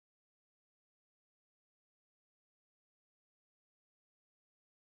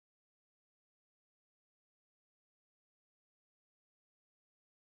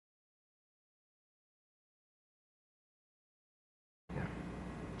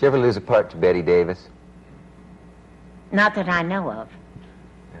Did you ever lose a part to Betty Davis? Not that I know of.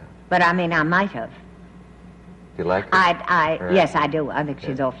 Yeah. But I mean, I might have. Do you like her? Yes, I do. I think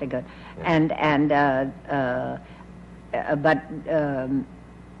she's awfully good. Yeah. But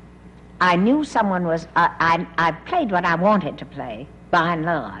I knew someone was. I played what I wanted to play, by and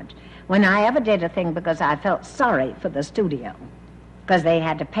large. When I ever did a thing because I felt sorry for the studio, because they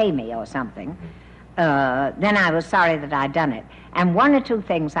had to pay me or something, then I was sorry that I'd done it. And one or two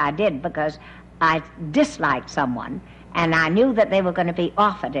things I did because I disliked someone, and I knew that they were going to be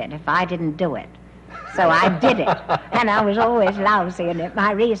offered it if I didn't do it. So I did it, and I was always lousy in it.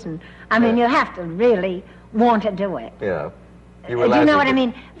 My reason, I mean, you have to really want to do it. Yeah. Do you know what I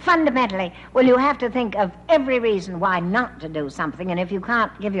mean? Fundamentally, well, you have to think of every reason why not to do something, and if you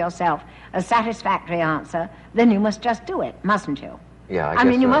can't give yourself a satisfactory answer, then you must just do it, mustn't you? Yeah, I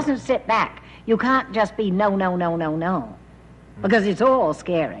mean, you mustn't sit back. You can't just be no, no, no, no, no, because it's all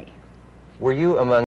scary. Were you among